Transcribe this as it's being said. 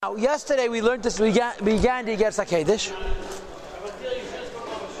Now, yesterday we learned this. We began to get Sakedesh,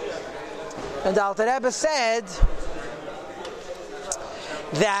 and the Alter Rebbe said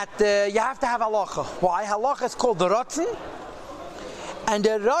that you have to have halacha. Why? Halacha is called the rotzen, and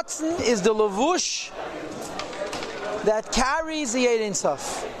the rotzen is the levush that carries the Ein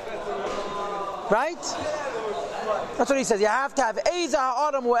Sof. Right? That's what he says. You have to have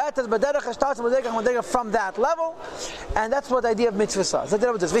from that level, and that's what the idea of mitzvah says. This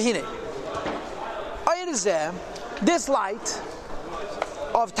light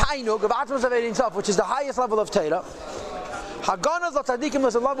of Tainug, of Atmos of Ein Sof, which is the highest level of Torah, Haganaz of Tzadikim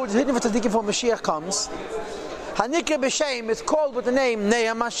is a level which is hidden for Tzadikim before Mashiach comes. Hanikra b'Shem is called with the name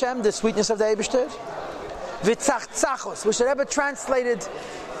Ne'am Hashem, the sweetness of the Eibishter. V'tzachtzachos, which the Rebbe translated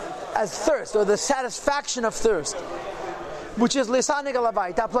as thirst, or the satisfaction of thirst, which is lisanig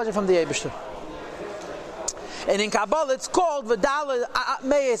alavai, that pleasure from the Eibishter. And in Kabbalah it's called V'dala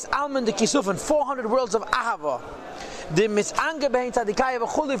Meis Alman de Kisufan, 400 worlds of Ahava. The mitzange behin tzadikaya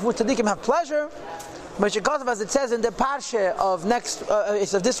v'chuliv, which tzadikim have pleasure. But as it says in the parsha of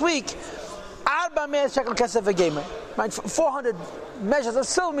this week, Arba Meis Shekel Kesef V'Gemer, right? 400 measures of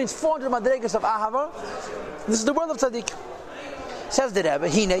silver means 400 madregas of Ahava. This is the world of tzaddik. Says the Rebbe,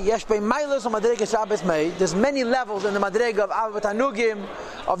 there's many levels in the madrega of Ahava Tanugim,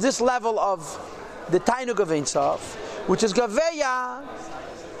 of this level of the Tainug of Ein Sof, which is Gaveya,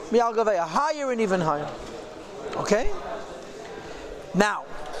 Mial Gaveya, higher and even higher. Okay? Now,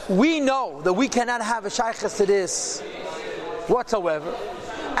 we know that we cannot have a shaykhs to this whatsoever,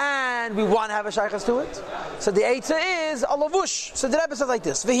 and we want to have a shaykhs to it. So the Eitzah is a lavush. So the Rebbe says like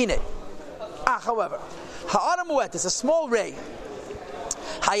this, V'hine. However, Ha'ara Mu'et is a small ray.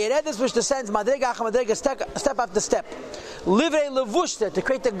 Hayeredis which descends madrega madrega step after step. Livrei levushter, to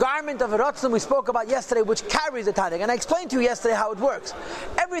create the garment of rotzen we spoke about yesterday, which carries the tanig. And I explained to you yesterday how it works.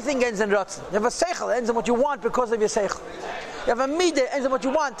 Everything ends in rotzen. You have a seichel, it ends in what you want because of your seichel. You have a midah, it ends in what you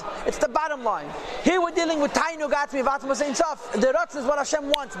want. It's the bottom line. Here we're dealing with tainug atmi v'atmos ein sof. The rotzen is what Hashem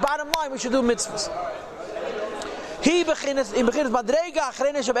wants. Bottom line, we should do mitzvahs.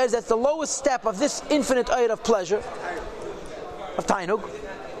 That's the lowest step of this infinite oil of pleasure, of tainug.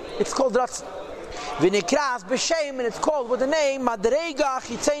 It's called Ratz. V'nikras b'shem, and it's called with the name Madrega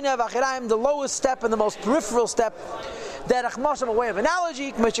Chitzena v'Achiraim, the lowest step and the most peripheral step. Derech Moshe, a way of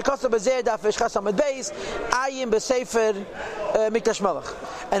analogy, K'meshikosa b'zeh daf v'shchas amid beis, Ayim b'sefer Mikdash Melech.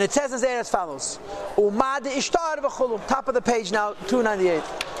 And it says in there as follows: Umad ishtar v'chulu. Top of the page now, 298.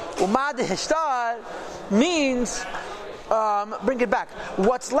 Umad ishtar means bring it back.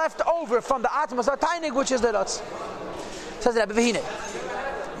 What's left over from the Atmos HaTainig, which is the Ratz. Says the Rebbe V'hine.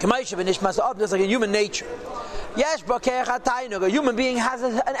 Just like in human nature, a human being has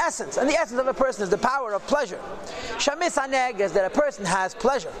an essence, and the essence of a person is the power of pleasure. Shamisaneg is that a person has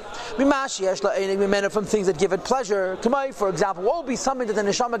pleasure. From things that give it pleasure. For example, what will be something that the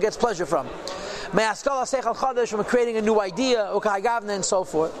neshama gets pleasure from? From creating a new idea, and so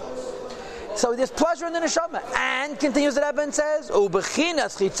forth. So there's pleasure in the neshama, and continues the Rebbe and says,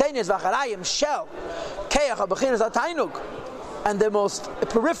 and the most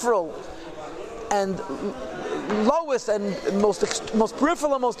peripheral and lowest and most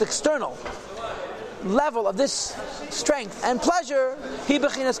peripheral and most external level of this strength and pleasure,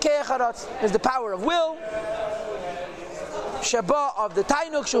 is the power of will. Sheba of the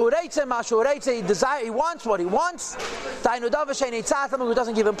Tainuk, he desires, he wants what he wants. Who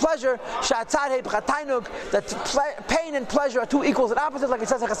doesn't give him pleasure. That pain and pleasure are two equals and opposites, like it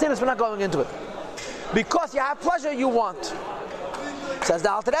says in Chassidus, we're not going into it. Because you have pleasure, you want. Says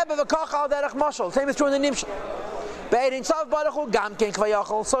the Alter Rebbe, same is true in the Nimshal.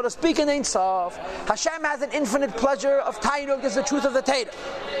 So to speak in Ein Sof, Hashem has an infinite pleasure of Tainug, is the truth of the Torah.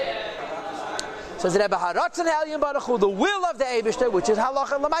 Says the Rebbe, the will of the Eibishter, which is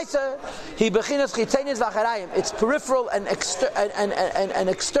halacha l'maisa, he bechinas chitzenis v'acharayim. It's peripheral and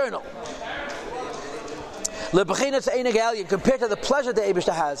external. Lebechinas einig alien, compared to the pleasure the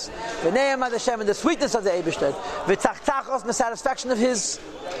Eibishter has. V'ne'am ad Hashem, and the sweetness of the Eibishter. V'tzachtzachos, and the satisfaction of his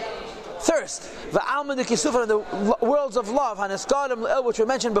thirst. V'alman de kisufan, the worlds of love, haneskadim l'el, which we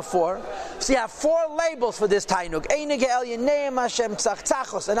mentioned before. So you have four labels for this tainug: einig alien, ne'am Hashem,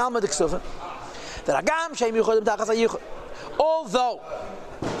 tzachtzachos, and alman de kisufan. Although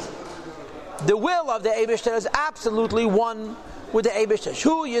the will of the Eibishter is absolutely one with the Eibishter,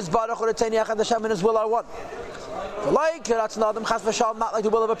 Shu Yizbarach Uretzeni Echad Hashem and His will are one. Not like the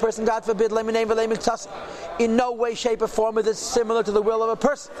will of a person, God forbid, in no way, shape, or form is it similar to the will of a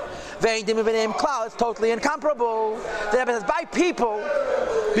person. It's totally incomparable. The Rebbe says, by people,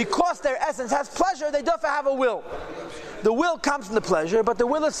 because their essence has pleasure, they therefore have a will. the will comes from the pleasure, but the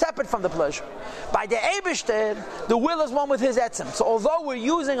will is separate from the pleasure. By the Eibishter, the will is one with his etzem. So although we're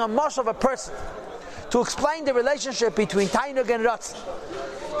using a mashal of a person to explain the relationship between Tainug and Ratzon,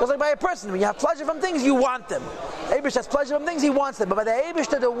 because like by a person, when you have pleasure from things, you want them. Eibush has pleasure from things, he wants them. But by the Eibush,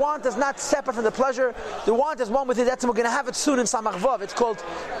 the want is not separate from the pleasure. The want is one with his etzem. We're going to have it soon in Samach Vav. It's called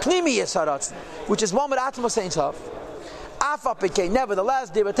Pnimiyas HaRatzon, which is one with Atmos Ein Sof. Nevertheless,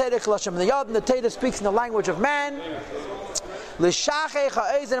 the Torah speaks in the language of man,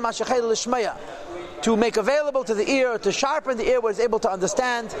 to make available to the ear, to sharpen the ear, what is able to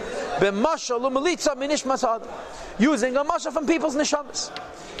understand, using a mashal from people's neshamas.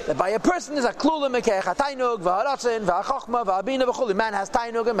 That by a person is a klula mekeach tainug v'haratzin v'achachma v'abina v'chuli. Man has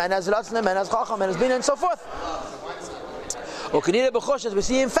tainug, and man has ratzin, and man has chacham, man has bina, and so forth. As we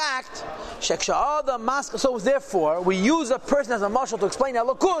see, in fact, so therefore we use a person as a mashal to explain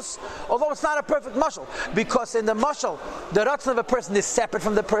elokus, although it's not a perfect mashal, because in the mashal the ratzon of a person is separate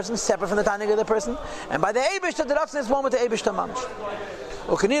from the person, separate from the tainug of the person, and by the eibush the ratzon is one with the eibush mamash.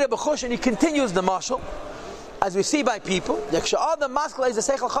 And he continues the mashal, as we see by people. A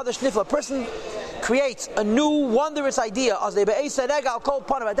person creates a new wondrous idea at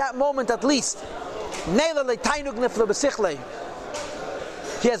that moment at least.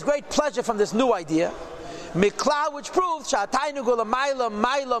 He has great pleasure from this new idea, which proves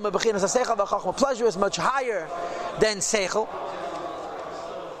pleasure is much higher than seichel.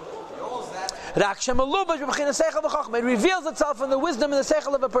 It reveals itself in the wisdom and the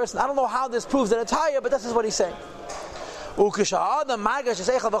seichel of a person. I don't know how this proves that it's higher, but this is what he's saying.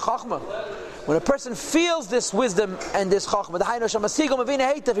 When a person feels this wisdom and this chachma,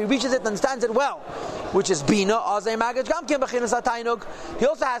 he reaches it and understands it well, which is bina. He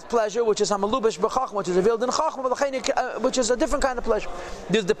also has pleasure, which is hamalubish b'chachma, which is revealed in chachma, which is a different kind of pleasure.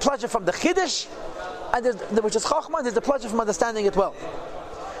 There's the pleasure from the chiddush, and which is chachma, and there's the pleasure from understanding it well.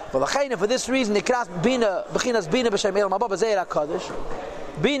 For this reason, bina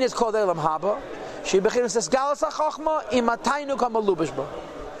is called elam haba.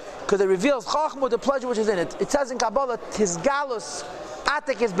 Because it reveals chachma, the pleasure which is in it. It says in Kabbalah, his galus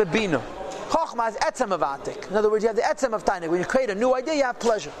atik is bebina. Chachma is etzem of atik. In other words, you have the etzem of tainug. When you create a new idea, you have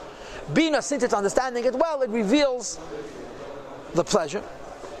pleasure. Bina, since it's understanding it well, it reveals the pleasure.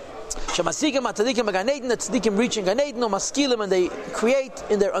 Shemasikim atadikim Gan Eden, the tzadikim reaching Gan Eden, or maskilim, and they create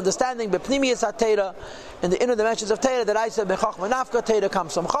in their understanding bepnimiyas hatera, in the inner dimensions of Teira, that I said bechachma nafka, Teira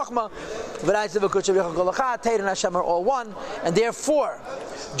comes from chachma, that I said bekuchav yechagolacha, Teira and Hashem are all one, and therefore,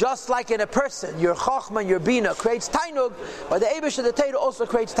 just like in a person, your chachma and your bina creates tainug, by the eibush of the Teira also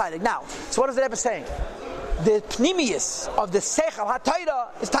creates tainug. Now, so what is the Rebbe saying? The pnimiyas of the seichel ha-Teira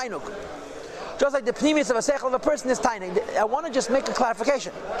is tainug. Just like the pnimius of a seichel of a person is tainug. I want to just make a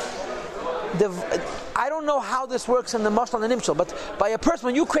clarification. I don't know how this works in the mashal and the nimshal, but by a person,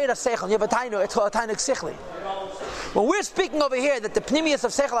 when you create a seichel, you have a tainug, it's called a tainug sichli. When we're speaking over here that the pnimius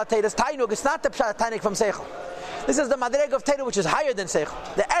of seichel ha-Teira is tainug, it's not the pshat tainug from seichel. This is the madreg of Teira, which is higher than seichel.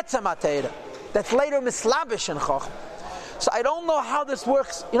 The etzem ha-Teira, that's later mislabish in chacham. So I don't know how this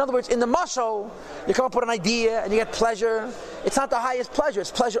works. In other words, in the mashal, you come up with an idea and you get pleasure. It's not the highest pleasure.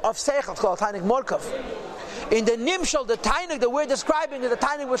 It's pleasure of seichel. It's called tainug morkav. In the nimshal, the tainug that we're describing is the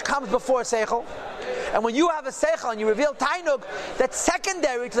tainug which comes before seichel. And when you have a seichel and you reveal tainug, that's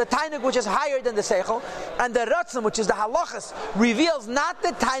secondary to the tainug which is higher than the seichel. And the ratzon, which is the halachas, reveals not the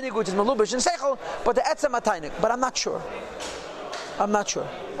tainug which is malubish in seichel, but the etzem tainug. But I'm not sure. And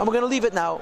we're going to leave it now.